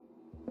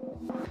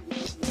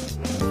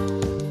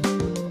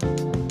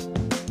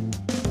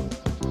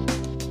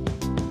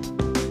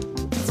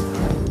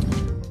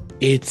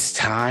It's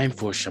time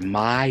for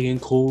Shimei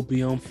and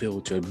Kobei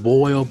Unfiltered.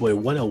 Boy, oh boy,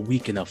 what a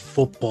weekend of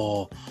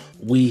football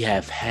we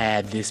have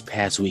had this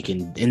past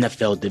weekend.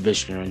 NFL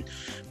division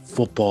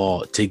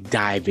football to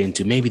dive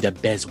into. Maybe the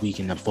best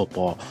weekend of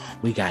football.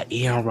 We got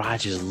Aaron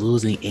Rodgers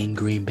losing in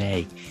Green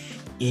Bay.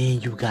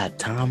 And you got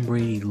Tom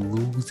Brady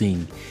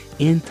losing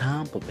in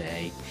Tampa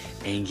Bay.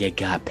 And you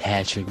got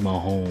Patrick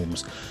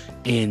Mahomes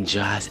and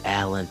Josh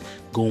Allen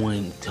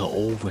going to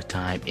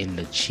overtime, in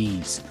the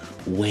Chiefs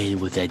win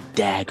with a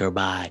dagger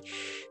by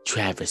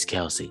Travis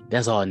Kelce.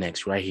 That's all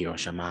next right here on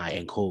Shimei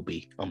and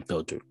Kobei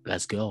Unfiltered.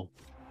 Let's go.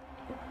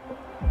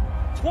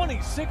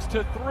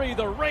 26-3,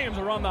 the Rams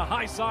are on the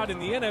high side in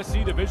the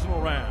NFC divisional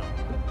round.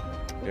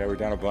 Yeah, we're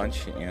down a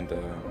bunch, and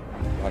a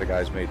lot of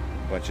guys made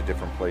a bunch of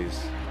different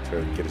plays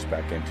to get us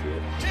back into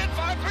it. 10,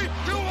 5, 3,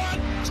 2,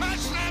 1,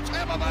 touchdown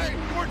Tampa Bay.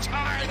 We're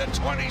tied at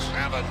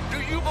 27. Do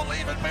you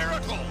believe in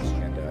miracles?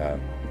 And,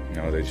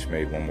 they just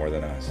made one more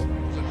than us.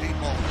 It's a deep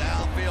ball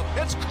downfield.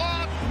 It's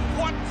caught.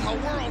 What in the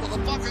world are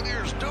the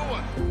Buccaneers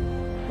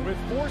doing? With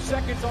 4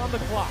 seconds on the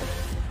clock,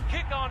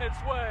 kick on its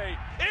way.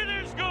 It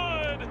is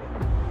good.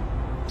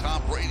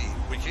 Tom Brady,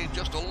 we came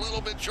just a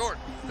little bit short.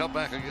 Come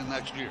back again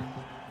next year.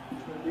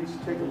 At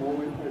least take a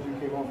moment as you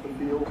came off the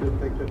field to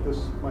think that this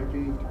might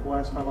be the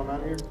last time I'm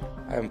out here?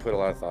 I haven't put a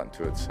lot of thought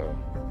into it, so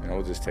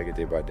we'll just take it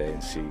day by day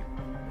and see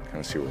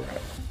where we're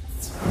at.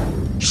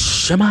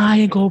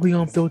 Shimei and Kobei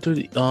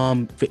Unfiltered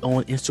on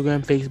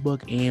Instagram,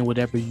 Facebook, and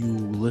whatever you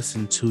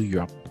listen to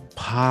your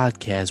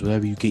podcast,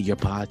 wherever you get your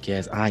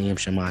podcast. I am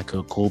Shimei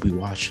Cook. Kobei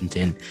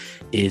Washington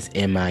is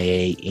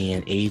MIA,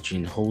 and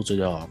Adrian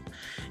Holzerdorf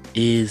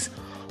is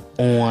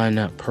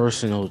on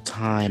personal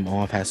time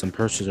off, has some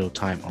personal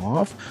time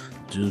off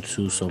due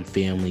to some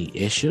family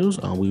issues.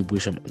 We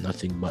wish him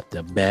nothing but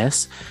the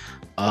best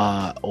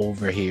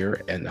over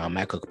here at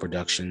Matt Cook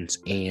Productions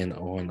and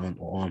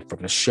on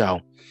from the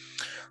show.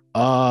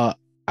 I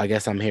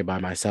guess I'm here by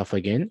myself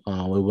again.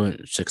 We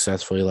went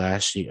successfully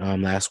last week,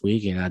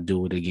 and I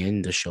do it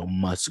again. The show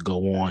must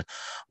go on,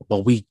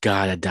 but we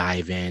gotta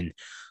dive in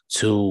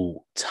to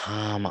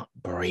Tom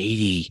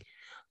Brady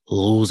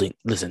losing.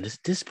 Listen,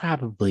 this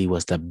probably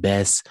was the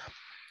best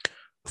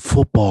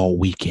football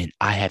weekend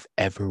I have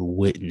ever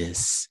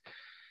witnessed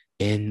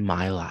in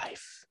my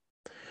life.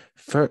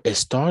 First, it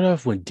started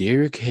off with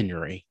Derrick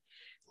Henry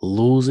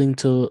losing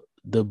to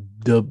the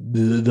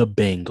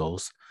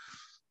Bengals.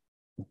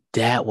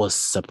 That was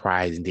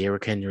surprising.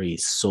 Derrick Henry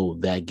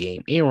sold that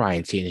game, and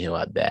Ryan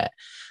Tannehill at that.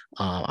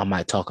 I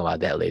might talk about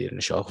that later in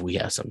the show if we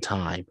have some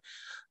time.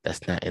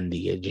 That's not in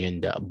the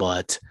agenda.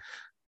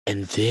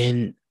 And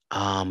then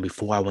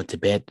before I went to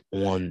bed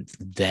on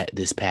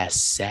this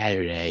past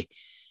Saturday,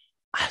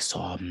 I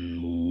saw a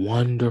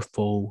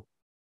wonderful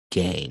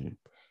game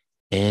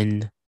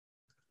in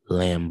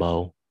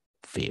Lambeau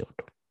Field.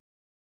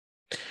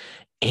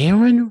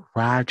 Aaron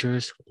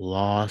Rodgers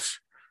lost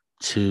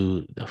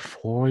to the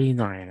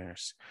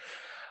 49ers.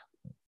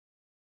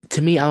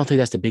 To me, I don't think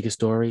that's the biggest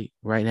story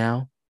right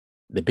now.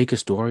 The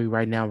biggest story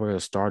right now we're going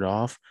to start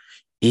off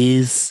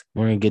is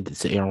we're going to get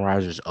to Aaron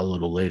Rodgers a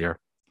little later.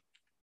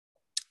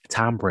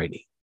 Tom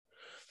Brady.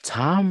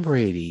 Tom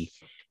Brady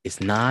is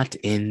not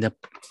in the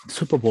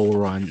Super Bowl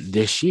run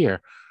this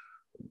year,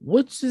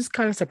 which is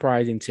kind of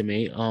surprising to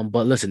me.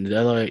 But listen,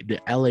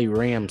 the LA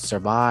Rams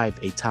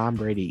survived a Tom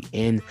Brady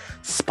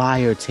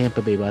inspired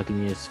Tampa Bay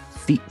Buccaneers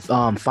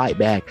fight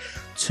back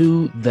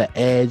to the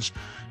edge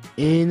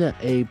in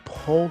a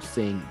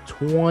pulsing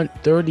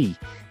 30-27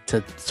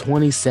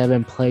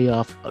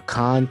 playoff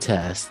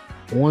contest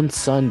on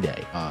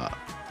Sunday.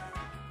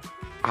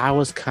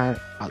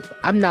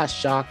 I'm not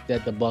shocked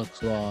that the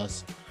Bucs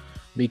lost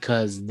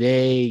because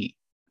a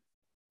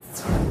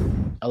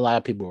lot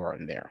of people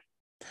weren't there.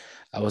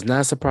 I was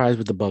not surprised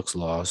with the Bucs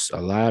loss.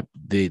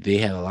 They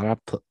had a lot of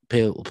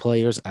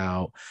players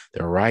out.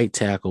 Their right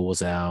tackle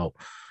was out.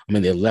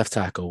 Their left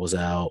tackle was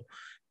out.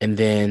 And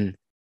then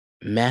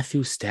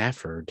Matthew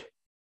Stafford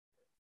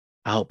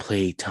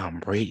outplayed Tom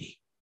Brady.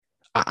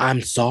 I'm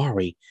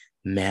sorry.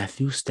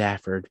 Matthew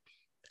Stafford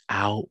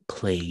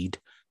outplayed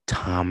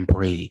Tom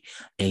Brady.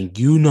 And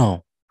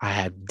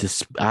I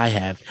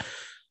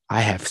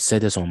have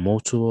said this on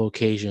multiple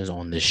occasions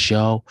on the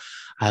show.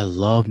 I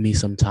love me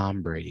some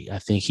Tom Brady. I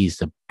think he's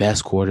the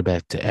best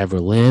quarterback to ever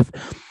live.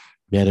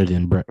 Better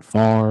than Brett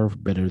Favre,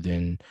 better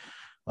than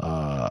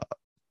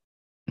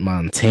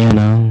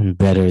Montana,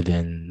 better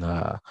than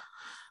a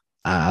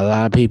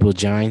lot of people.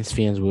 Giants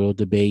fans will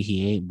debate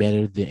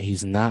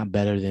he's not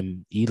better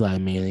than Eli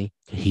Manning.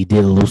 He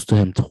did lose to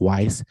him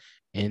twice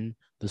in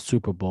the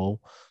Super Bowl,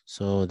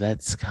 so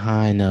that's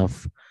kind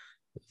of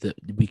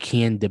we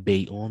can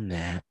debate on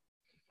that.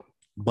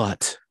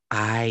 But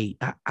I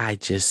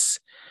just,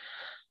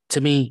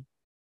 to me,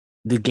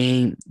 the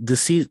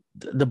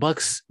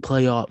Bucs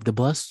playoff, the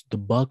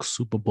Bucs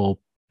Super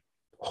Bowl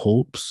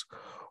hopes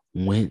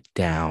went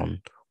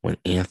down when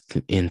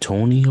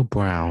Antonio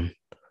Brown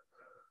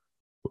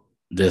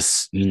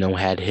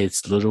had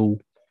his little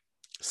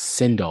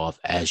send-off,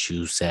 as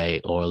you say,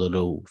 or a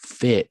little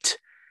fit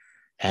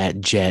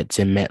at Jets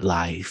and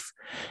MetLife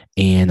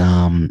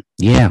And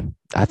yeah,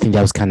 I think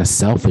that was kind of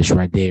selfish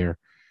right there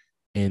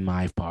in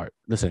my part.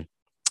 Listen,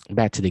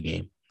 back to the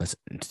game. Listen,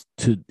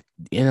 to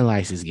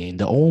analyze this game,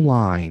 the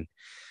O-line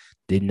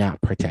did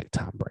not protect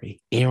Tom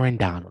Brady. Aaron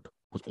Donald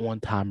was on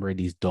Tom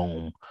Brady's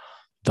dome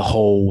the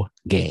whole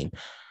game.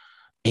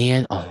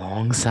 And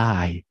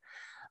alongside,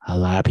 a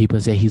lot of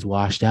people say he's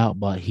washed out,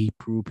 but he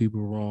proved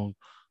people wrong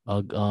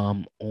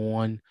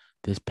on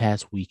this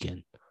past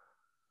weekend.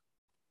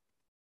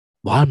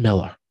 Von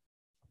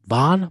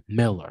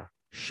Miller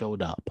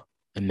showed up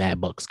in that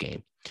Bucs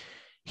game.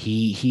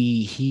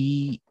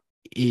 He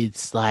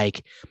it's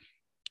like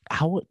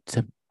I would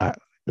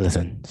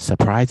listen,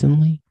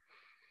 surprisingly,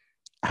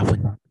 I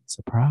would not be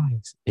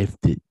surprised if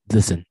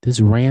this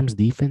Rams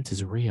defense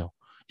is real,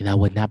 and I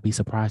would not be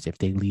surprised if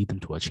they lead them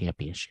to a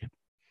championship.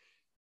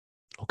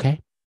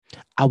 Okay?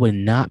 I would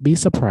not be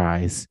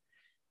surprised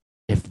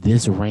if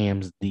this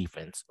Rams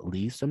defense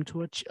leads them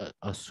to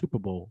a Super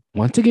Bowl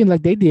once again,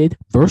 like they did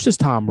versus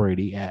Tom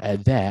Brady.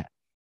 At that,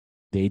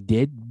 they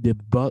did the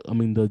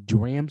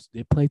Rams.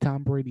 They played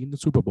Tom Brady in the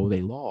Super Bowl.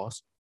 They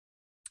lost,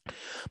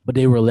 but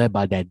they were led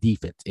by that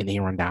defense and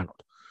Aaron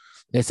Donald.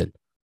 Listen,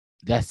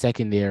 that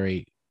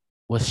secondary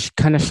was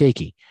kind of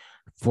shaky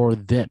for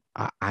them.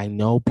 I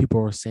know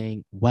people are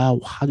saying, "Well,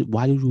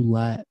 why did you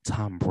let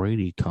Tom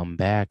Brady come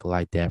back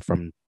like that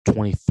from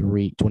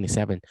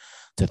 27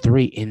 to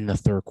 3 in the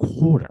third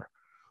quarter?"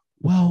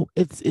 Well,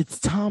 it's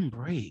Tom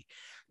Brady.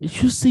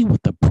 Did you see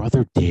what the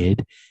brother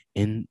did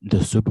in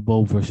the Super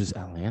Bowl versus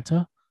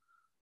Atlanta?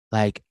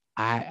 Like,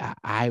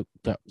 to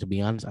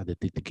be honest, I didn't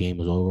think the game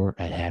was over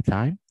at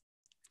halftime.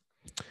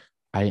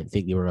 I didn't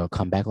think they were going to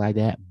come back like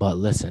that. But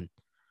listen,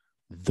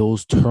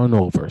 those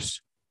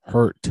turnovers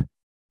hurt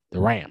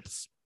the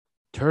Rams.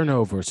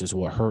 Turnovers is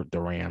what hurt the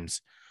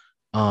Rams.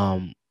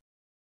 And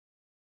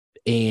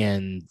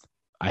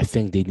I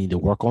think they need to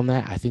work on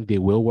that. I think they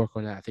will work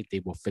on that. I think they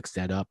will fix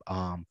that up.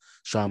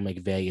 Sean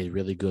McVay is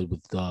really good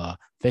with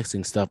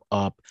fixing stuff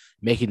up,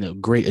 making a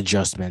great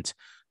adjustment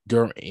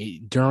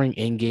during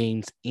in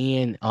games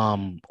and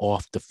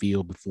off the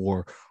field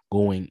before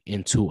going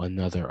into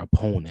another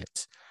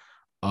opponent.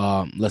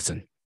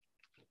 Listen,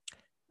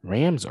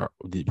 Rams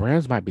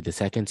might be the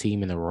second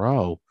team in a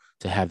row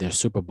to have a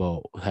Super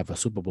Bowl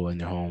in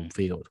their home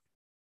field.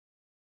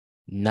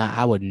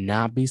 I would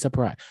not be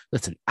surprised.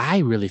 Listen, I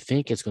really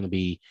think it's going to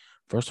be,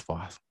 first of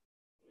all,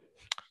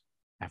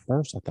 at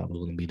first I thought it was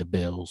going to be the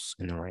Bills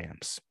and the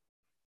Rams.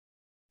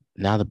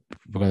 Now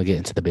we're going to get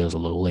into the Bills a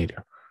little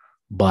later.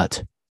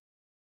 But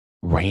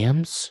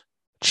Rams,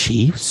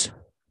 Chiefs,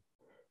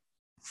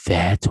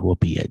 that will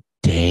be a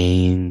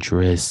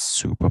dangerous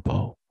Super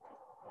Bowl.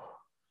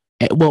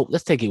 Well,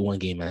 let's take it one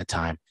game at a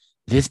time.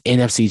 This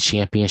NFC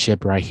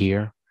Championship right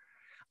here,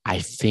 I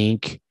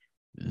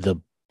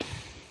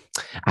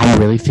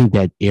really think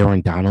that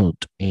Aaron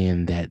Donald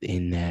and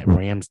that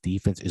Rams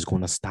defense is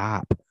going to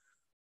stop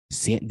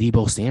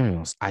Deebo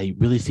Samuels. I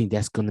really think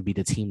that's going to be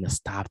the team to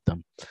stop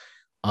them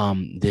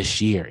this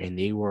year. And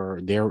they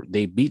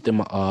beat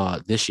them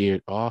this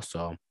year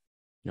also.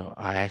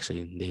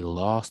 They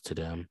lost to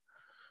them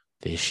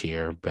this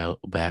year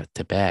back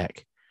to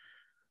back.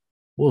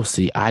 We'll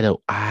see.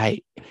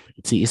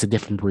 It's a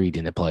different breed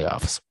in the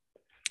playoffs.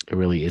 It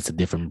really is a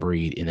different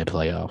breed in the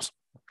playoffs.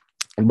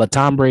 But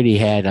Tom Brady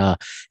didn't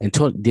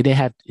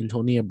have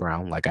Antonio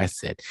Brown, like I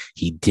said.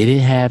 He didn't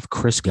have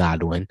Chris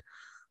Godwin.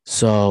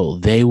 So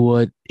they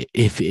would,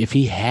 if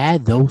he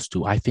had those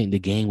two, I think the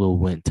game would have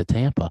went to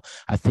Tampa.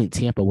 I think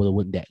Tampa would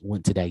have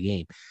went to that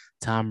game.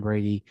 Tom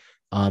Brady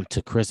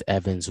to Chris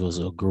Evans was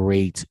a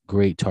great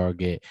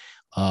target.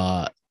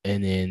 And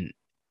then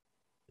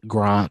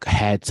Gronk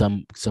had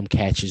some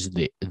catches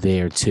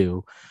there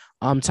too.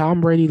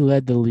 Tom Brady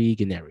led the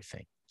league and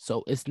everything.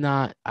 So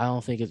I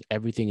don't think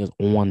everything is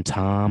on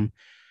Tom,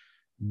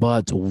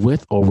 but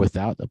with or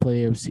without the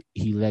players,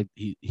 he led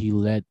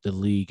the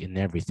league and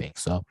everything.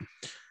 So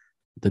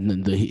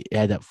he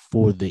had up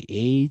for the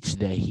age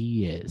that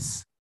he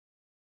is,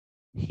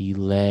 he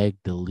led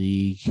the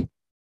league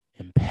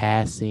in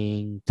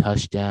passing,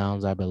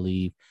 touchdowns, I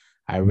believe.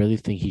 I really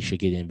think he should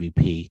get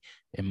MVP,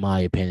 in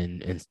my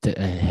opinion,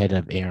 ahead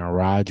of Aaron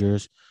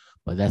Rodgers.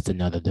 But that's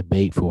another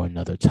debate for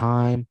another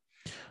time.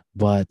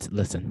 But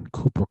listen,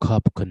 Cooper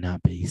Kupp could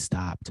not be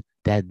stopped.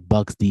 That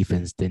Bucs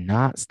defense did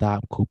not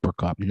stop Cooper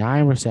Kupp.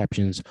 9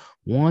 receptions,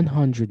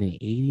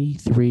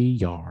 183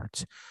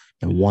 yards,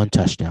 and 1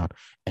 touchdown,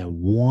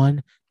 and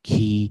 1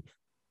 key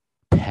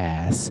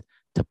pass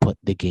to put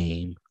the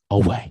game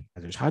away.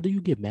 How do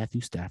you give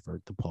Matthew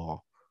Stafford the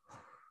ball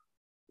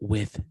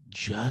with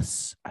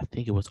just, I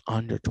think it was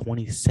under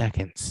 20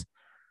 seconds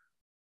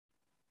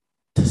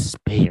to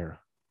spare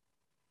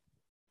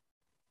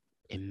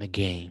in the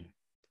game?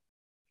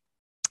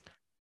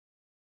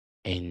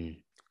 And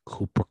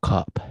Cooper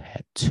Kupp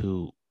had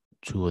two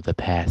of the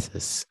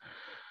passes.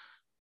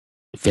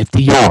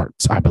 50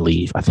 yards, I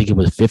believe. I think it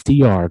was 50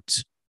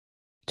 yards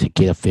to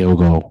get a field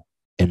goal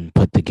and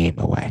put the game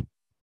away.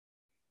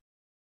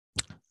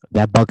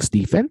 That Bucs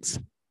defense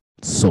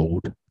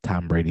sold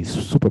Tom Brady's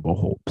Super Bowl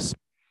hopes.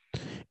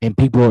 And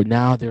people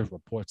now there's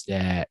reports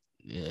that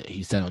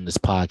he said on this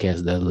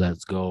podcast, the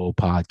Let's Go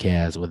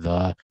podcast with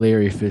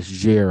Larry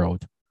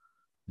Fitzgerald,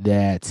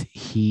 that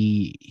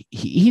he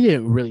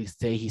didn't really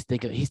say he's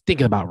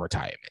thinking about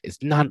retirement.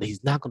 He's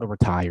not going to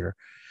retire,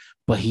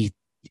 but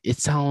it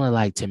sounded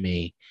like to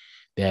me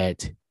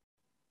that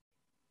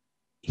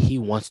he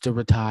wants to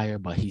retire,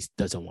 but he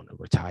doesn't want to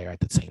retire at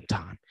the same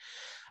time.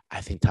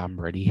 I think Tom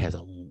Brady has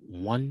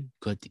one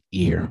good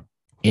year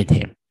in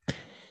him.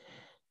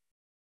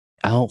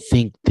 I don't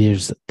think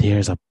there's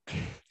a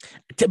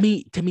to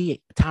me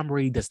Tom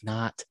Brady does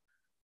not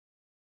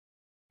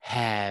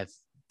have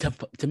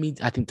to me.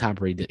 I think Tom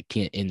Brady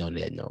can't end on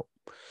that note.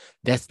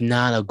 That's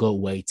not a good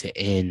way to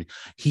end.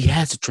 He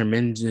has a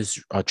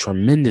tremendous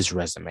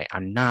resume.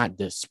 I'm not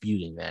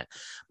disputing that,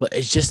 but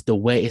it's just the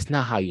way. It's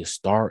not how you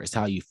start; it's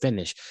how you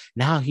finish.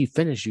 Now he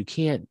finished. You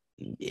can't.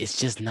 It's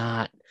just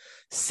not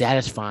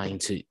satisfying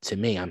to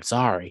me. I'm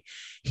sorry.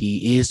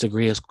 He is the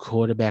greatest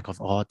quarterback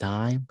of all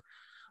time,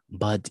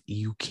 but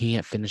you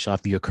can't finish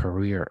off your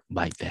career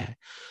like that.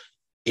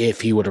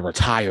 If he would have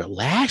retired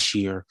last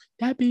year,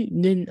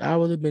 then I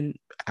would have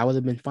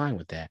been fine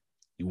with that.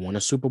 You won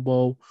a Super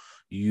Bowl.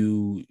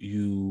 You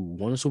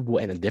won a Super Bowl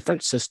in a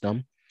different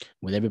system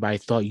when everybody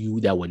thought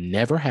that would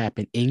never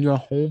happen in your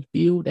home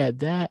field at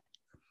that.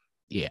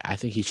 Yeah, I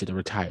think he should have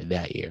retired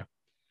that year.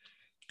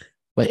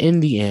 But in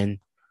the end,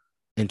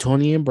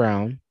 Antonio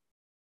Brown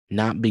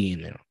not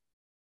being there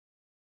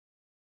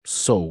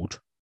sold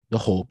the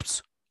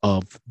hopes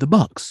of the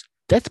Bucs.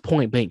 That's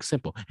point blank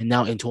simple. And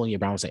now Antonio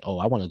Brown say, "Oh,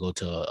 I want to go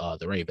to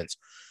the Ravens."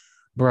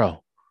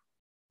 Bro,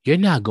 you're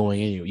not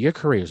going anywhere. Your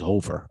career is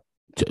over.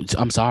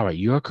 I'm sorry.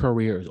 Your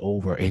career is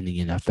over in the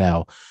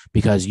NFL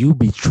because you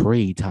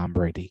betrayed Tom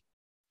Brady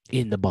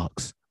in the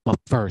Bucs. But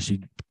first, you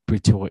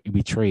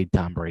betrayed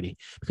Tom Brady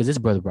because his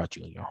brother brought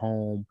you in your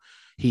home.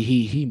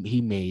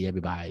 He made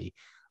everybody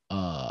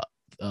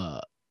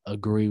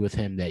agree with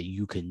him that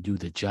you can do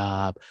the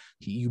job.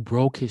 You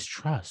broke his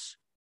trust.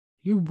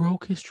 You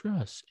broke his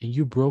trust and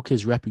you broke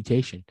his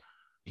reputation.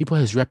 He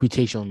put his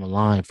reputation on the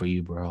line for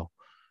you, bro,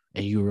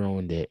 and you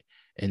ruined it.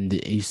 And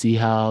you see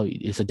how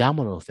it's a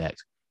domino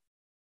effect.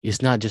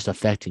 It's not just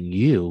affecting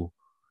you.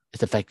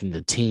 It's affecting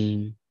the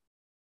team.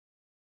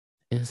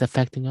 And it's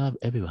affecting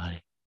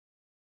everybody.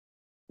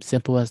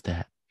 Simple as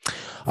that.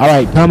 All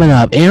right, coming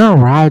up, Aaron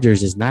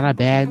Rodgers is not a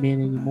bad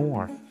man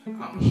anymore.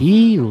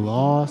 He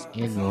lost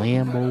in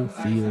Lambeau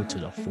Field to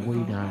the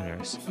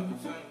 49ers.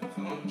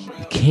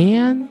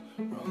 Can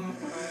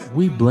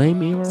we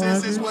blame Aaron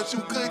Rodgers?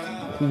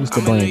 Who's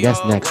to blame?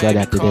 That's next, right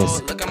after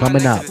this.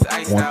 Coming up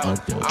on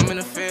Unfiltered. I'm in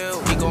the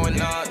field, we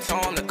going up,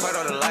 tell them to cut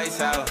all the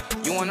lights out.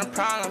 You want a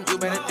problem, you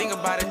better think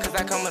about it, cause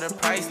I come with a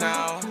price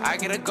now. I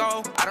get a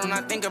go, I do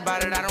not think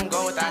about it, I don't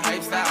go with that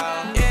hype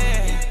style.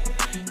 Yeah,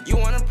 you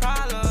want a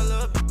problem, a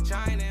little bit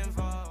giant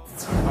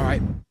involved. All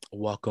right,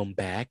 welcome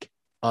back.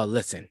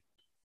 Listen,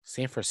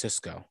 San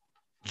Francisco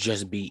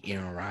just beat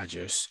Aaron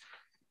Rodgers.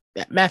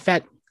 Matter of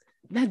fact,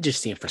 not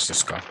just San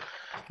Francisco.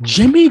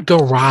 Jimmy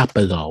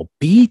Garoppolo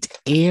beat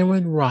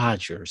Aaron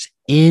Rodgers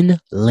in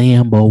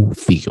Lambeau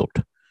Field.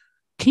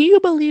 Can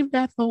you believe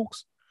that,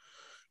 folks?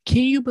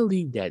 Can you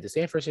believe that? The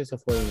San Francisco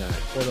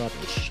 49ers pulled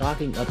off a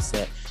shocking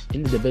upset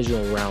in the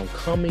divisional round,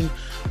 coming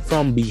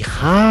from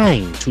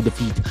behind to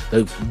defeat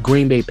the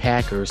Green Bay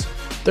Packers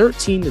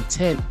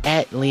 13-10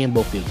 at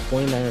Lambeau Field. The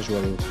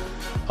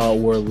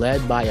 49ers were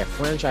led by a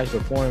franchise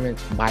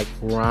performance by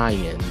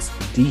Ryan's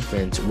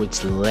defense,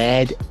 which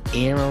led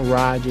Aaron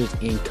Rodgers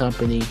and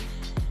company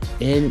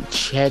in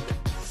check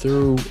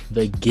through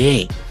the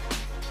game.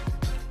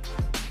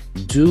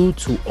 Due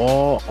to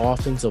all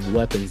offensive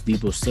weapons,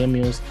 Deebo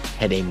Samuels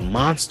had a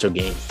monster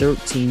game,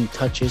 13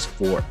 touches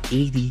for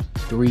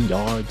 83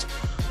 yards,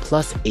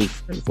 plus a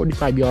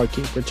 45-yard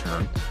kick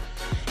return,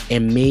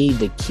 and made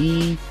the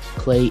key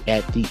play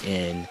at the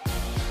end,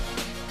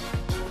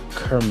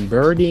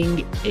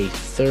 converting a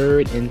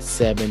 3rd and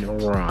 7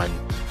 run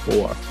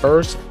for a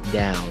first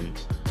down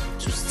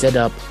to set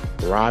up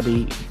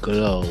Robbie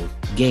Gould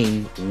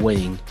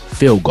game-winning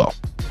field goal.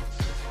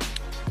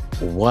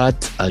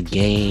 What a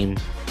game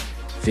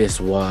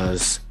this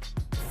was.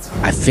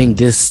 I think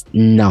this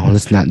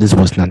was not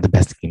the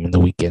best game of the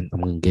weekend.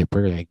 We're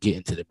gonna get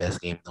into the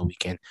best game of the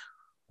weekend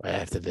right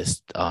after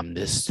this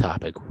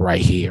topic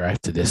right here,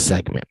 after this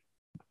segment.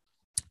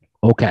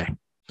 Okay.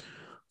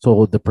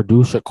 So the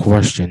producer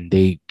question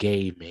they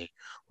gave me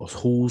was,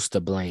 who's to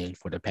blame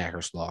for the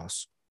Packers'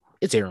 loss?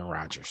 It's Aaron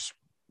Rodgers.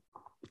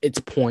 It's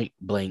point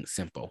blank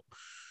simple.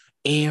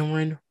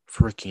 Aaron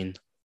freaking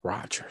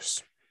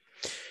Rodgers.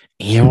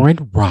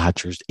 Aaron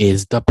Rodgers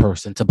is the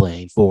person to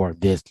blame for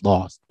this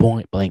loss.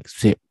 Point blank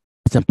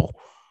simple.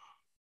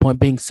 Point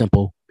blank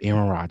simple,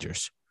 Aaron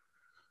Rodgers.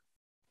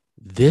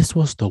 This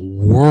was the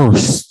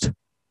worst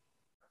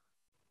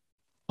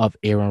of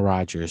Aaron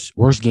Rodgers.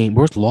 Worst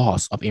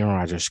loss of Aaron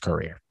Rodgers'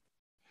 career.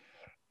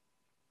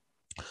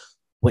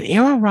 When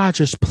Aaron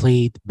Rodgers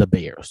played the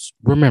Bears,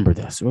 remember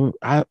this.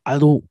 I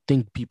don't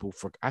think people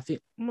forgot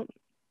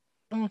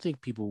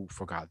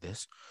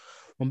this.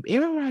 When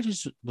Aaron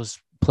Rodgers was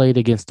played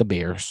against the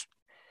Bears,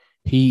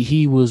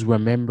 He was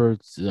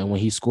remembered when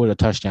he scored a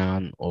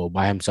touchdown or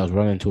by himself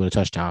running into a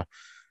touchdown.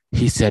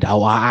 He said,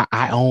 "Oh,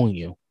 I own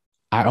you.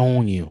 I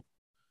own you."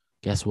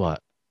 Guess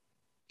what?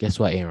 Guess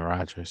what, Aaron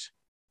Rodgers?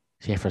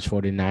 San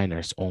Francisco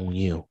 49ers own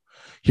you.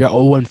 You're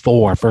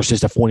 0-4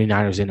 versus the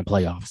 49ers in the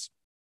playoffs.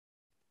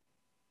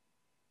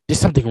 There's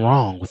something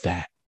wrong with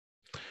that.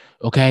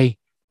 Okay?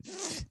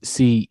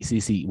 See.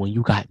 When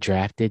you got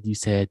drafted, you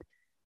said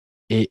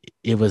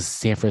it was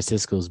San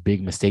Francisco's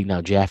big mistake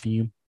not drafting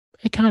you.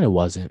 It kind of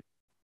wasn't.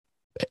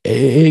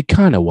 It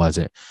kind of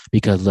wasn't.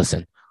 Because,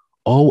 listen,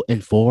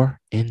 0-4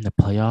 in the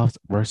playoffs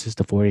versus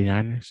the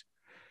 49ers.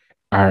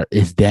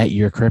 Is that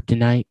your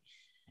kryptonite?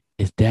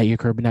 Is that your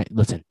kryptonite?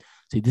 Listen,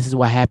 see, this is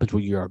what happens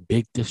when you're a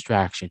big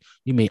distraction.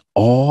 You made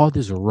all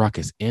this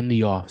ruckus in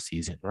the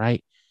offseason,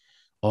 right?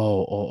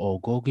 Oh,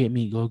 go get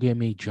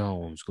me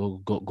Jones.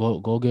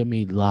 Go get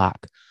me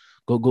Locke.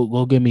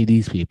 Go get me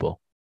these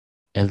people.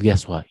 And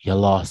guess what? You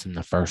lost in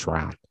the first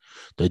round.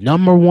 The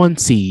number 1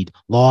 seed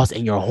lost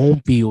in your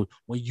home field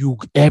when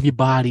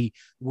everybody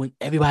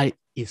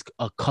is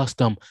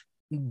accustomed,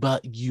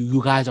 but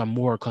you guys are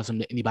more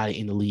accustomed to anybody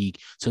in the league.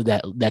 So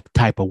that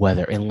type of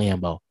weather in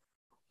Lambeau.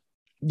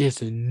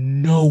 There's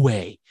no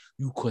way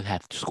you could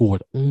have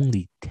scored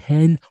only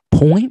 10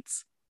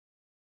 points.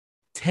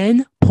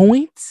 10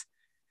 points?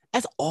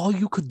 That's all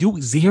you could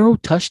do. 0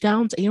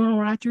 touchdowns, Aaron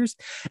Rodgers,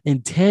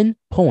 and 10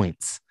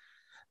 points.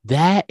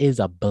 That is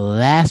a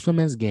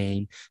blasphemous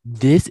game.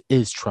 This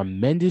is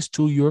tremendous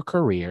to your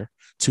career,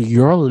 to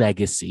your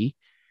legacy.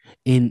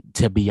 And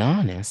to be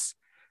honest,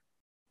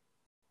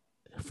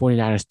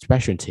 49ers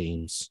special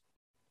teams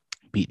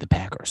beat the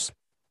Packers.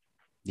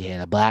 They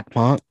had a black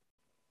punt,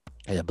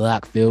 had a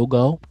black field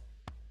goal,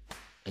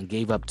 and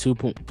gave up two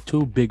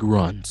big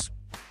runs.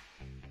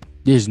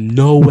 There's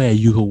no way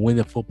you could win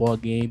a football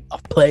game, a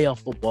playoff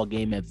football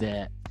game at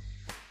that,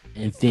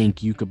 and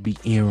think you could beat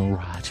Aaron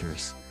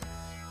Rodgers.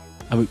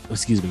 You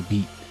even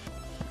beat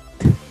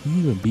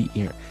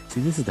Aaron.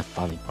 See, this is the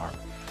funny part.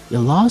 You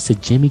lost to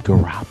Jimmy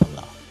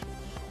Garoppolo,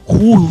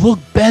 who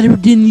looked better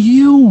than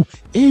you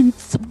in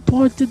some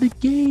parts of the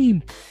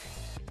game.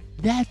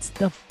 That's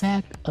the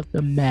fact of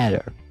the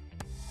matter.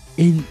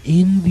 In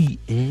the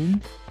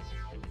end,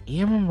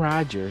 Aaron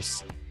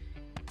Rodgers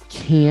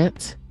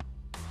can't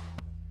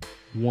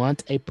win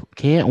a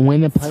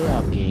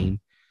playoff game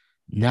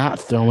not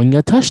throwing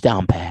a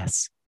touchdown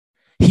pass.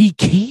 He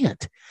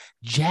can't.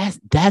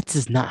 That's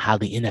just not how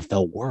the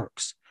NFL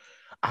works.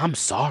 I'm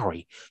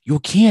sorry. You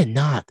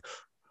cannot.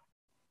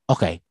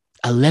 Okay,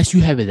 unless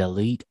you have an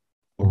elite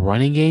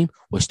running game,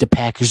 which the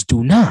Packers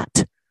do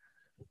not.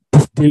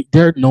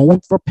 They're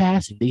known for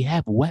passing. They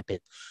have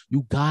weapons.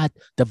 You got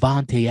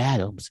Devontae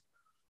Adams.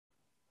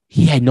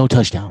 He had no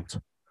touchdowns.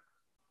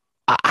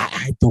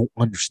 I don't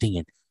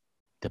understand.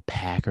 The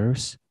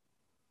Packers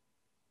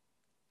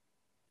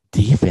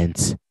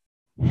defense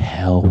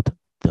held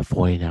the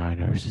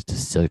 49ers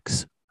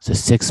to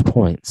 6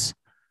 points.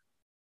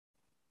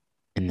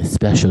 And the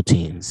special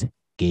teams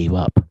gave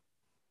up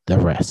the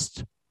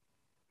rest.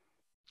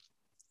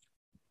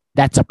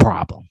 That's a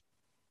problem.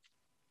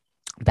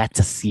 That's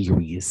a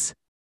serious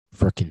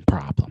freaking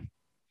problem.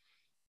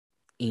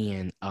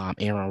 And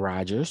Aaron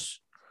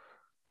Rodgers,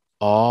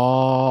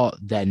 all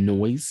that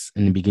noise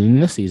in the beginning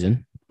of the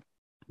season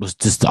was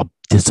just a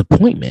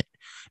disappointment.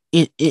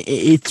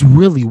 It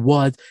really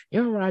was.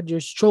 Aaron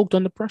Rodgers choked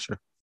under pressure.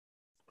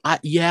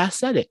 I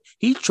said it.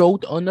 He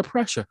choked under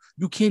pressure.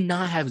 You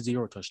cannot have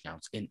 0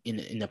 touchdowns in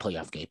the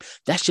playoff game.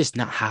 That's just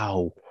not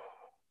how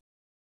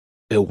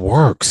it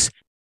works.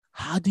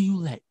 How do you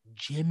let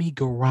Jimmy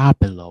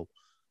Garoppolo,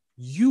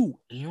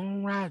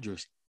 Aaron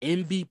Rodgers,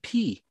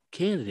 MVP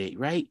candidate,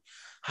 right?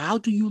 How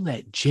do you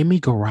let Jimmy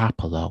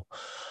Garoppolo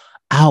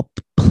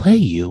outplay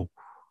you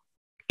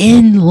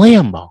in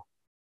Lambeau?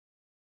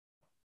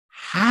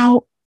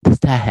 How does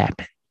that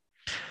happen?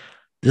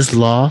 This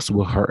loss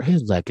will hurt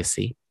his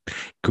legacy.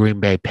 Green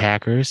Bay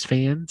Packers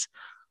fans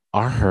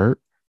are hurt.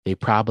 They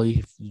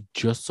probably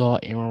just saw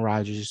Aaron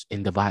Rodgers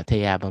and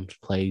Devontae Adams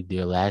play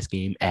their last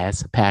game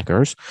as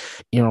Packers.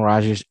 Aaron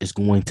Rodgers is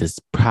going to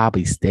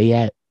probably stay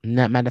at,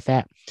 matter of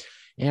fact,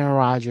 Aaron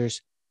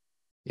Rodgers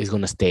is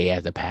going to stay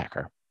as a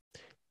Packer.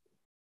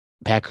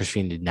 Packers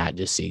fans did not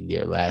just see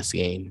their last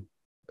game,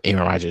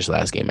 Aaron Rodgers'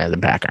 last game as a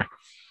Packer.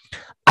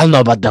 I don't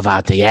know about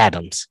Devontae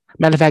Adams.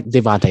 Matter of fact,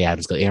 Devontae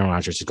Adams, because Aaron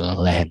Rodgers is going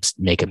to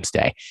make him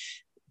stay.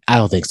 I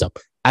don't think so.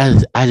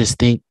 I just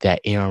think that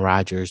Aaron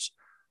Rodgers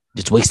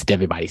just wasted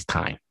everybody's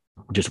time,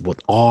 just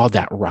with all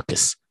that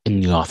ruckus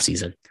in the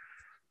offseason.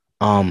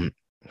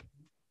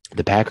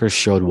 The Packers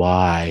showed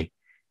why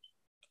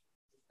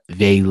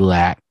they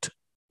lacked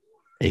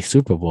a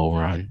Super Bowl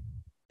run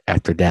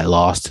after that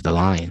loss to the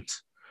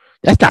Lions.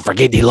 Let's not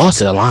forget they lost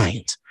to the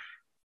Lions.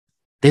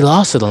 They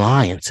lost to the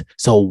Lions.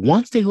 So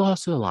once they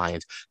lost to the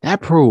Lions,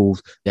 that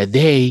proves that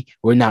they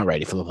were not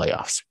ready for the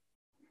playoffs.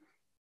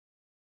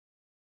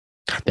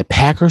 The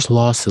Packers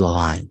lost to the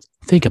Lions.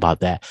 Think about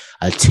that.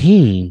 A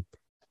team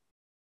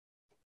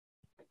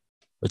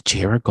with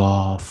Jared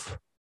Goff,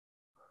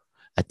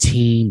 a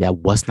team that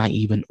was not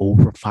even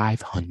over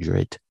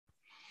 500,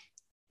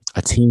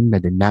 A team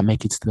that did not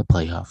make it to the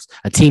playoffs.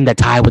 A team that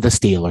tied with the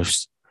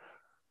Steelers,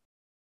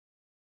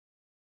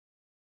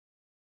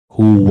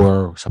 who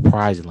were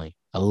surprisingly,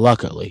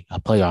 luckily, a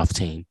playoff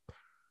team.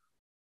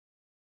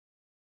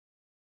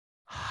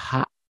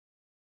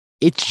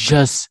 It's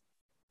just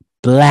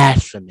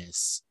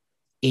blasphemous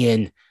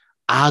and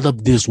out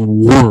of this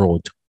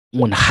world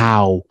on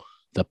how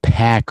the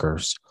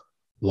Packers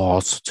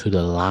lost to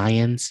the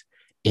Lions,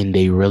 and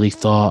they really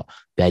thought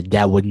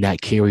that would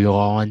not carry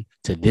on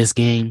to this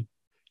game.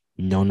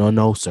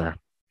 No, sir.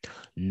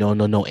 No.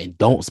 And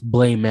don't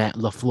blame Matt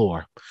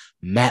LaFleur.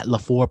 Matt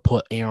LaFleur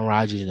put Aaron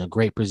Rodgers in a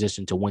great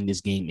position to win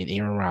this game, and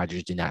Aaron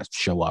Rodgers did not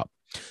show up.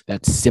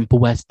 That's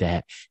simple as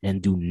that,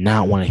 and do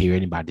not want to hear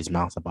anybody's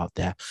mouth about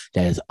that.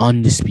 That is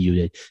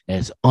undisputed. That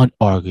is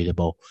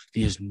unarguable.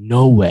 There's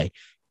no way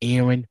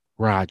Aaron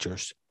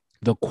Rodgers,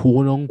 the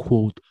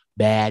quote-unquote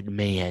bad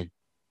man,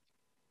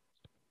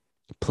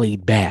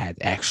 played bad,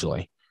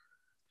 actually.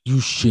 You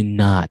should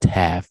not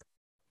have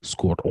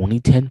scored only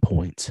 10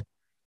 points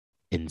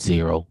and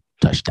 0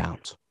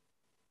 touchdowns.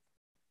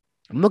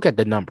 Look at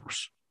the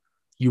numbers.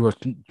 You were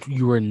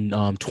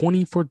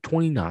 20 for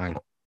 29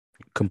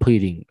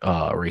 completing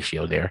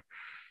ratio there,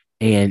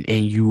 and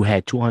you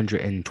had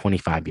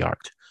 225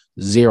 yards,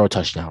 0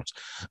 touchdowns.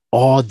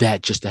 All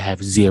that just to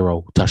have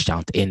 0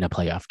 touchdowns in the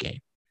playoff game.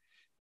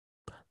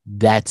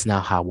 That's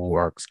not how it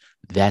works.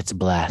 That's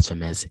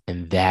blasphemous,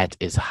 and that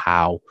is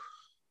how,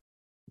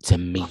 to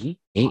me,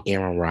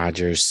 Aaron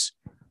Rodgers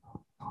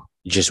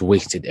just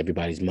wasted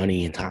everybody's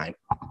money and time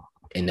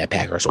in that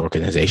Packers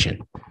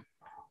organization.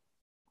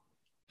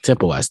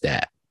 Simple as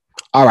that.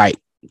 All right,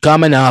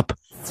 coming up,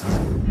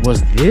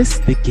 was this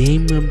the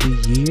game of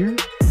the year?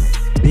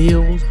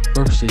 Bills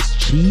versus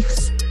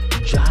Chiefs,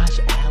 Josh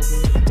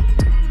Allen,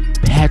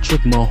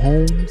 Patrick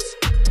Mahomes.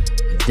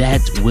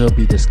 That will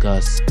be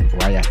discussed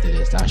right after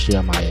this. I'll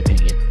share my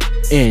opinion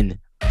in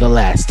the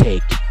last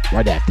take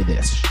right after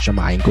this.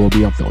 Shimei and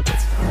Kobei Unfiltered.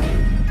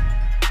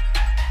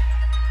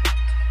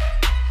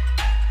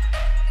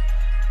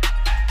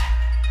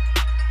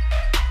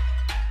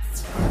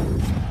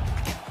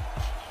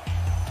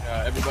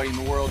 Everybody in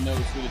the world knows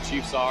who the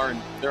Chiefs are,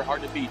 and they're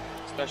hard to beat,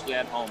 especially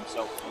at home.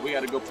 So we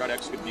got to go try to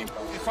execute the game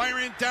plan.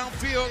 Firing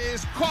downfield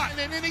is caught,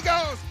 and in he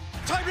goes.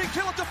 Tyreek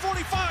Hill at the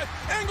 45,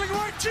 angling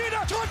right,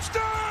 Gina,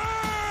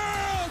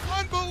 touchdown!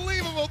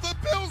 Unbelievable. The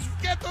Bills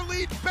get the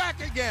lead back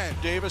again.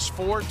 Davis,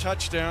 4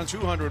 touchdowns,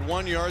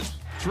 201 yards.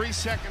 3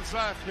 seconds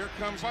left. Here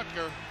comes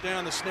Butker.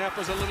 Down, the snap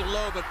was a little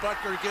low, but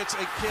Butker gets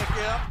a kick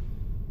out.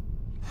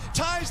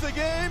 Ties the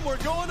game. We're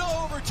going to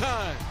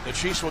overtime. The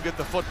Chiefs will get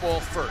the football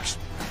first.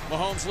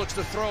 Mahomes looks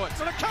to throw it.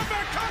 For the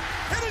comeback cut,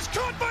 it is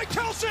caught by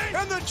Kelsey,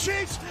 and the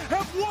Chiefs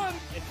have won.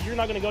 If you're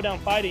not going to go down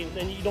fighting,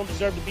 then you don't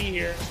deserve to be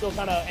here. Still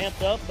kind of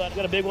amped up, but we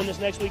got a big one this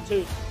next week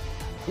too.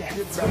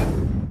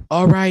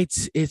 All right,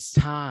 it's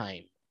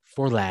time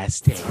for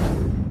last take.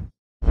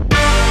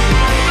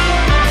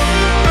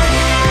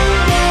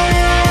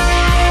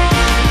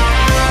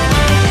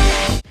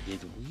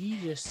 Did we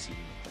just see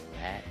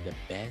the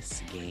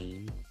best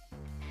game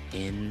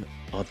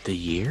of the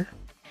year?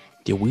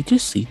 Did we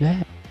just see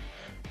that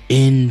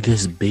in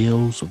this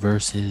Bills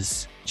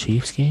versus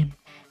Chiefs game?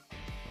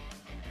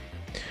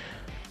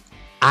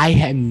 I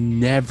had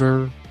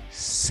never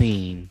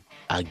seen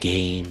a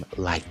game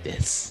like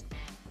this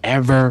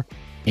ever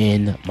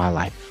in my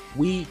life.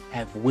 We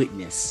have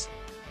witnessed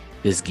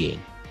this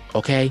game,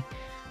 okay?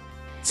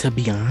 To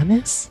be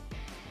honest,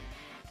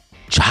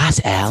 Josh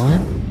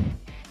Allen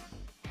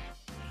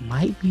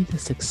might be the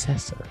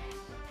successor.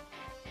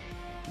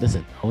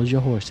 Listen, hold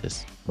your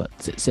horses, but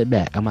sit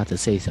back. I'm about to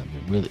say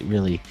something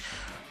really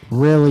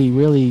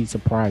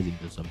surprising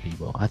to some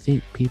people. I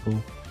think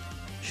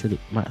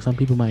some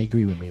people might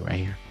agree with me right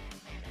here.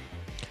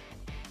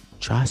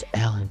 Josh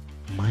Allen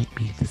might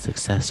be the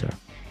successor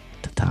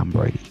to Tom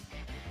Brady.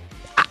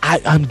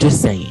 I'm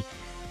just saying,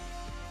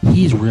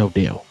 he's real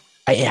deal.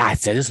 I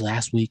said this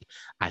last week.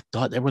 I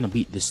thought they were going to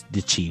beat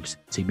the Chiefs,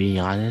 to be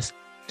honest.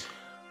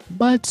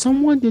 But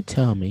someone did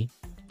tell me,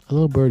 a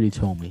little birdie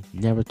told me,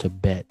 never to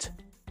bet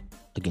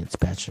against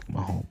Patrick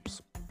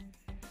Mahomes.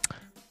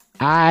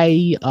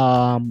 I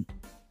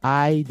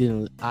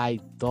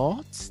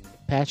thought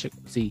Patrick.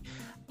 See,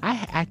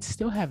 I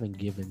still haven't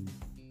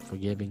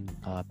forgiving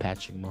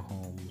Patrick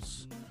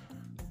Mahomes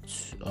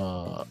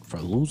for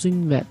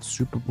losing that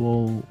Super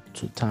Bowl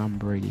to Tom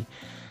Brady,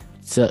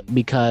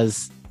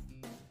 because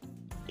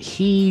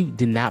he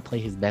did not play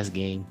his best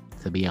game.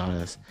 To be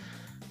honest,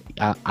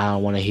 I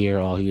don't want to hear,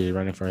 oh, he was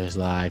running for his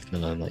life.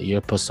 No.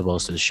 You're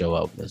supposed to show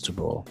up in the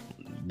Super Bowl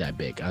that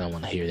big. I don't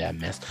want to hear that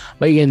mess.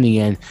 But in the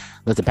end,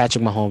 let the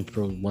Patrick Mahomes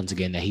prove once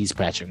again that he's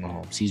Patrick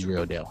Mahomes. He's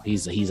real deal.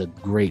 He's a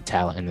great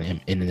talent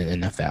in the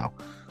NFL.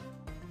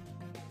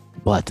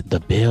 But the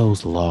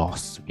Bills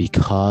lost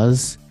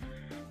because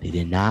they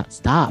did not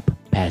stop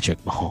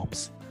Patrick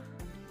Mahomes.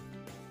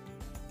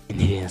 And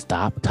they didn't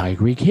stop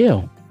Tyreek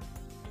Hill.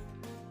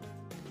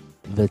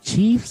 The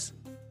Chiefs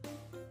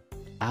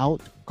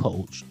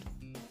out-coached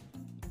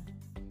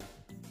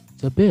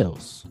the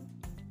Bills.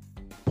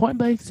 Point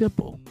blank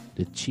simple.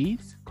 The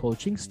Chiefs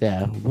coaching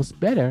staff was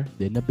better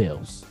than the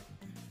Bills.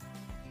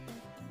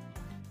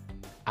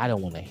 I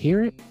don't want to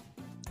hear it.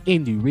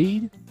 Andy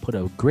Reid put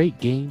a great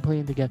game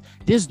plan together.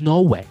 There's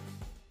no way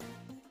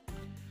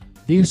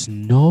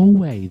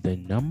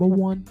the number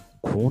one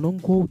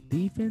quote-unquote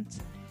defense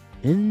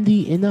in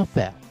the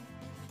NFL,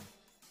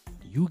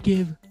 you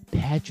give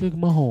Patrick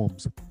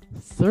Mahomes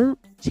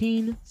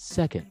 13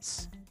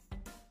 seconds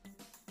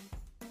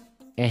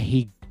and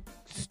he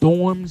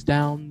storms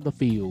down the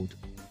field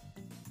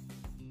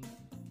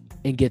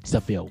and gets the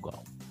field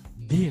goal.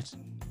 There's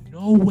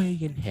no way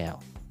in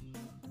hell.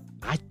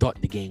 I thought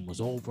the game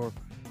was over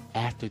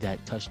after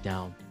that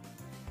touchdown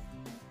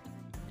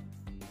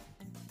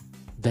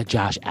that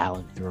Josh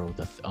Allen threw.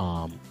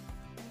 I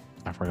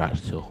forgot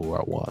who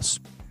it was.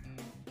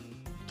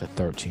 The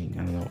 13. I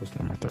don't know. It was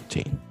number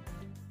 13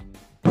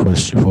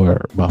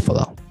 for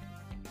Buffalo.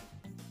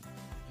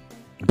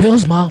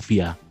 Bills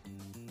Mafia.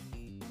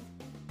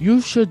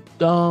 You should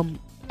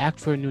act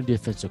for a new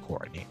defensive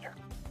coordinator.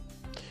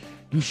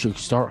 You should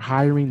start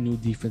hiring new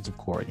defensive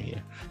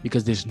coordinator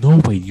because there's no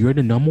way you're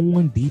the number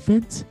one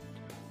defense.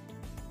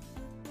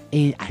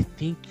 And I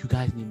think you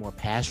guys need more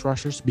pass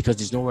rushers because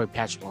there's no way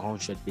Patrick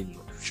Mahomes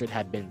should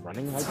have been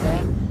running like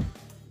that.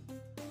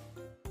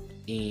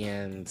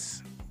 And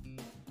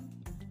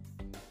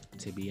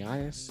to be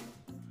honest,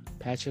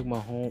 Patrick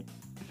Mahomes.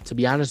 To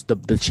be honest,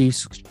 the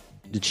Chiefs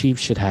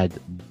should have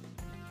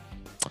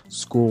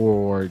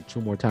scored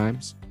 2 more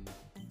times.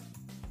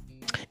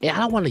 And I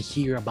don't want to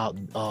hear about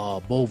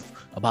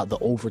the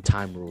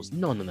overtime rules.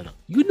 No.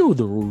 You knew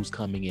the rules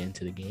coming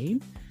into the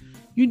game.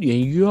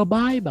 You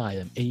abide by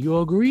them, and you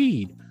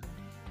agreed.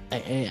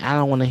 And I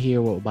don't want to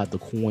hear about the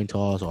coin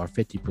toss or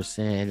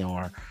 50%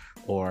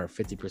 or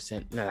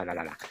 50%. No.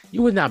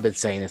 You would not have been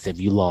saying this if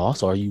you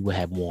lost or you would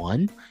have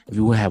won. If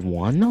you would have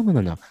won, no.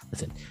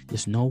 Listen,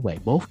 there's no way.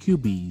 Both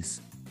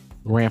QBs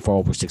ran for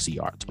over 60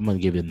 yards. I'm going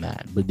to give them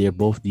that. But they're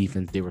both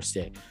defense. They were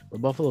sick.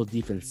 But Buffalo's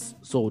defense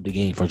sold the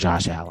game for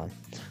Josh Allen.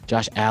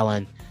 Josh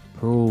Allen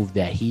proved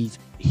that he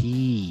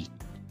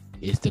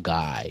is the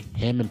guy.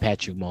 Him and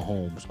Patrick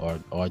Mahomes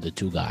are the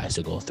 2 guys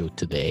to go through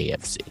to the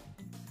AFC.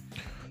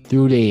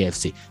 Through the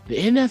AFC. The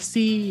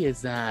NFC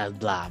is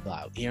blah,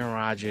 blah. Aaron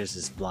Rodgers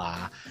is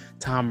blah.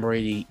 Tom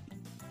Brady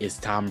is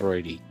Tom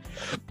Brady.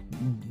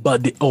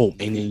 But and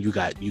then you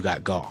got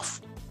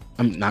Goff.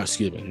 Not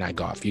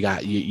Goff. You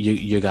got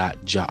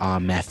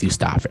Matthew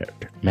Stafford.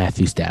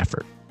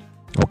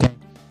 Okay?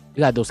 You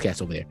got those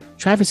cats over there.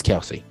 Travis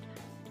Kelce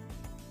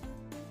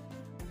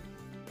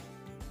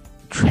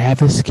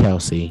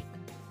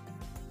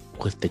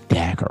with the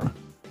dagger.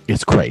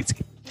 It's crazy.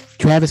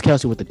 Travis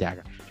Kelce with the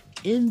dagger.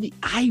 To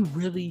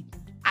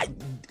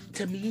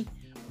me,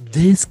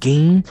 this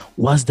game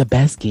was the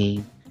best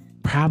game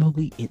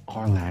probably in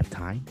our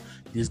lifetime.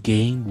 This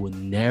game will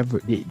never.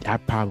 There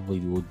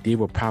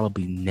will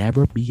probably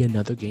never be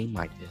another game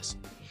like this.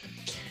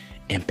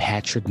 And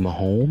Patrick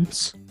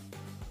Mahomes,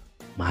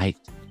 I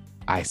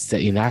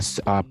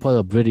put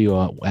a video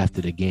up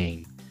after the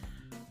game,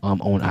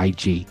 on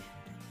IG.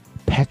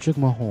 Patrick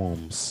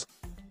Mahomes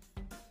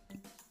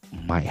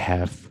might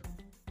have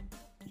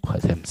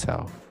put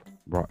himself.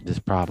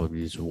 Just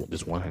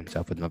won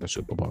himself another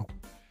Super Bowl.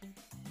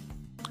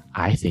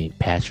 I think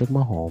Patrick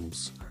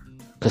Mahomes,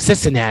 because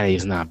Cincinnati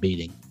is not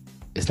beating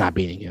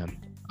him.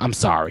 I'm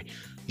sorry.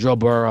 Joe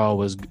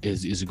Burrow is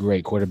a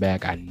great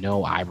quarterback. I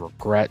know I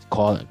regret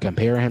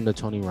comparing him to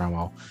Tony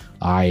Romo.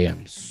 I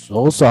am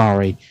so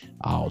sorry.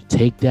 I'll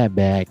take that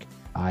back.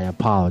 I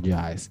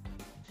apologize.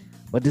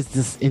 But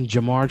and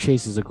Jamar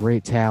Chase is a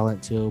great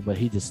talent too, but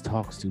he just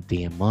talks too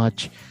damn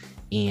much.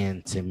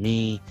 And to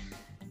me,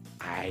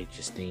 I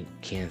just think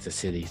Kansas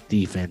City's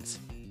defense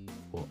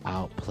will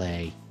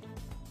outplay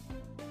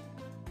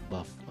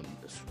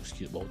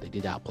they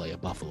did outplay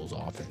Buffalo's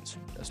offense.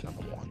 That's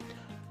number one.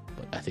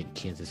 But I think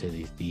Kansas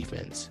City's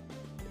defense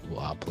will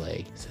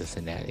outplay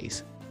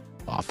Cincinnati's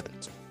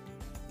offense.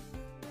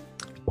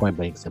 Point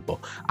blank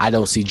simple. I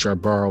don't see Joe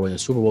Burrow in the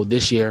Super Bowl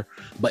this year,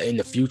 but in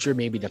the future,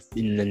 maybe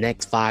in the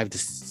next 5 to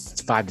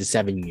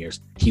 7 years,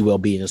 he will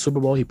be in the Super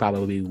Bowl. He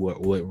probably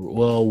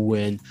will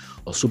win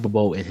a Super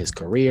Bowl in his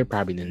career.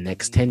 Probably in the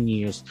next 10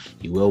 years,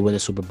 he will win a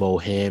Super Bowl.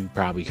 Him,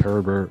 probably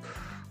Herbert,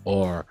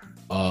 or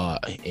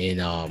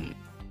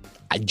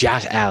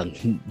Josh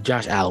Allen.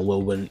 Josh Allen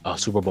will win a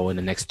Super Bowl in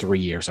the next 3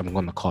 years. I'm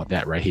going to call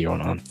that right here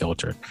on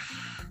Unfiltered.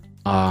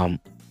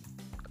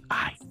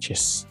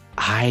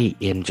 I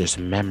am just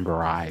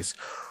memorized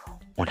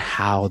on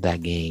how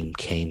that game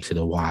came to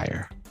the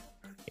wire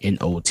in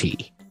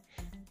OT.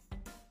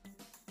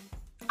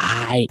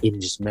 I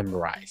am just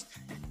memorized.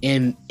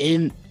 And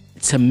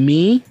to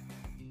me,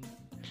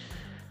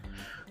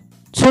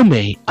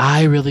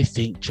 I really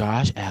think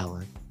Josh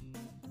Allen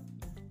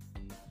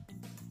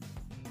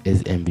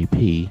is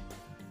MVP.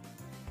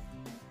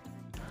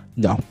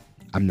 No,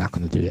 I'm not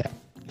going to do that.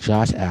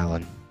 Josh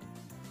Allen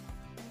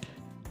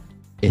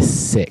is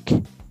sick.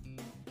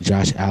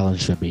 Josh Allen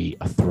should be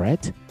a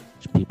threat.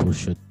 People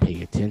should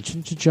pay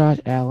attention to Josh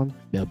Allen.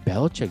 Bill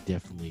Belichick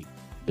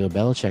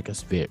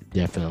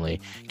definitely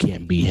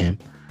can't beat him.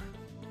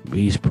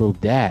 He's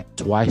proved that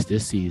twice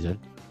this season.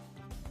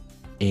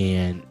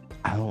 And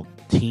if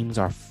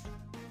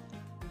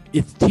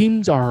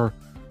teams are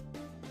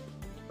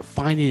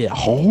finding it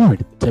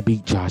hard to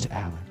beat Josh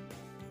Allen,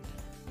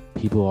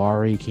 people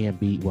already can't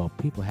beat. Well,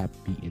 people have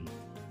beaten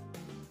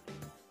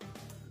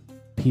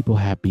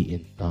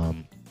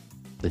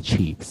the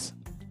Chiefs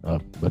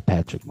with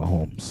Patrick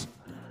Mahomes,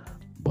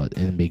 but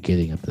in the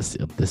beginning of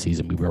the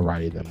season, we were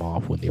writing them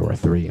off when they were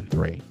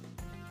 3-3.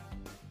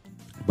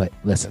 But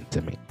listen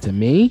to me.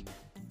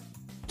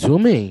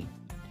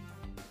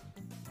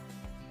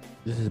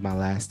 This is my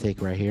last take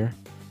right here.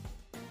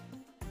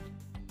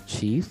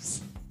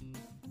 Chiefs,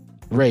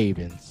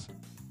 Ravens,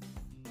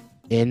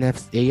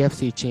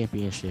 AFC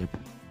Championship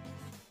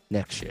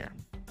next year.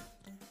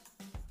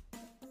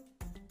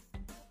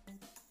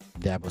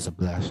 That was a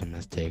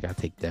blasphemous take. I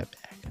take that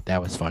back.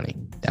 That was funny.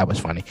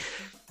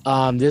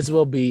 This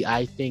will be,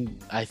 I think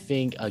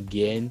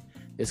again,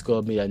 it's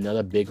going to be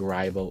another big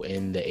rival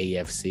in the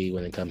AFC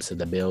when it comes to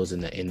the Bills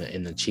and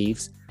the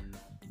Chiefs.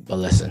 But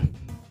listen,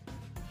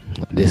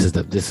 this is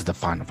the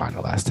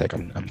final last take.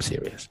 I'm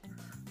serious.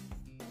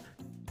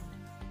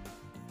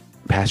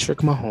 Patrick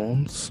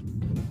Mahomes,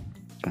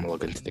 I'm gonna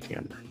look into the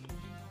camera.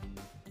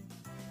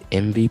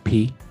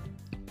 MVP,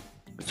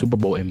 Super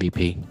Bowl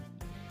MVP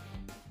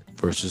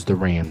versus the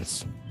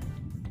Rams.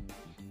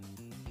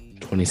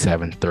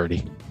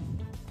 27-30.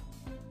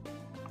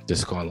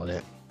 Just calling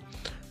it.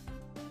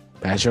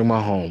 Patrick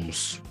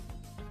Mahomes.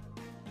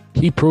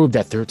 He proved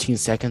that 13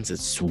 seconds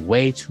is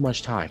way too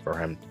much time for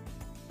him.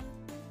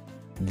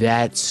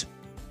 That's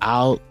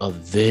out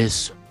of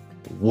this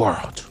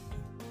world.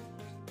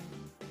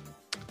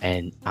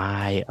 And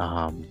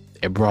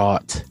it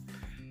brought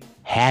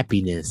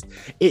happiness.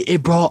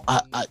 It brought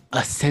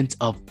a sense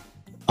of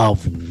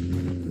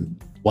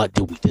what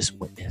did we just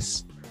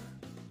witness?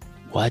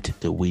 What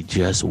did we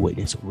just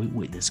witness? We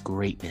witnessed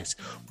greatness.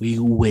 We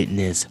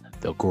witnessed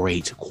the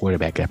great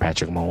quarterback that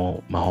Patrick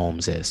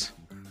Mahomes is.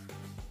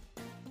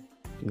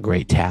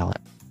 Great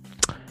talent.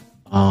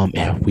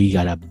 And we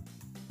got a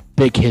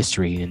big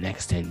history in the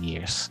next 10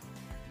 years.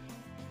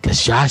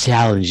 Because Josh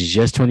Allen is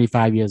just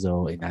 25 years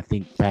old, and I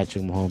think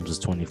Patrick Mahomes is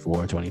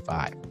 24 or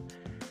 25.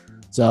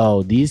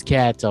 So these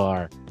cats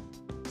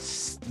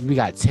we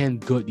got 10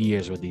 good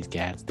years with these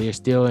cats. They're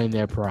still in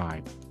their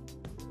prime.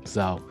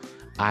 So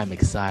I'm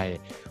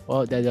excited.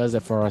 Well, that does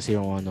it for us here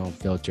on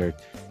Unfiltered.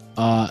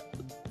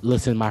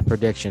 Listen to my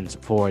predictions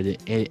for the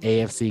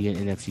AFC and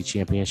NFC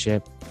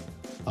Championship.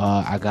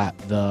 I got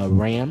the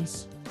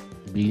Rams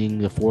beating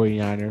the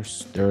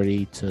 49ers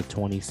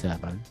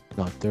 30-27.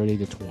 No,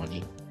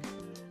 30-20.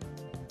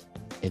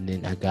 And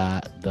then I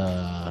got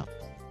the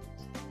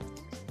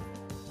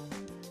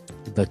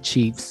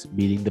Chiefs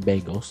beating the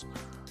Bengals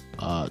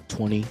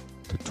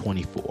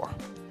 20-24.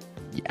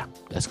 Yeah,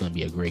 that's going to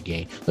be a great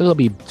game. It'll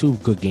be two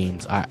good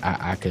games.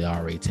 I could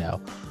already tell.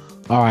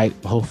 All right,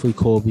 hopefully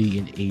Kobe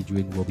and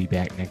Adrian will be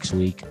back next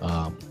week.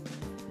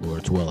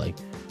 Lord willing.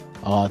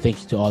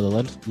 Thank you to all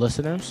the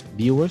listeners,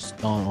 viewers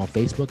on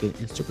Facebook and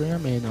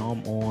Instagram, and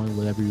on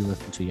whatever you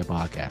listen to your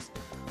podcast.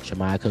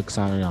 Shimei Cook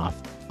signing off.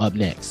 Up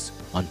next,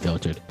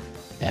 Unfiltered,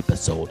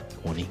 episode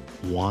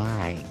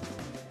 21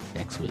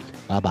 next week.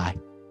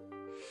 Bye-bye.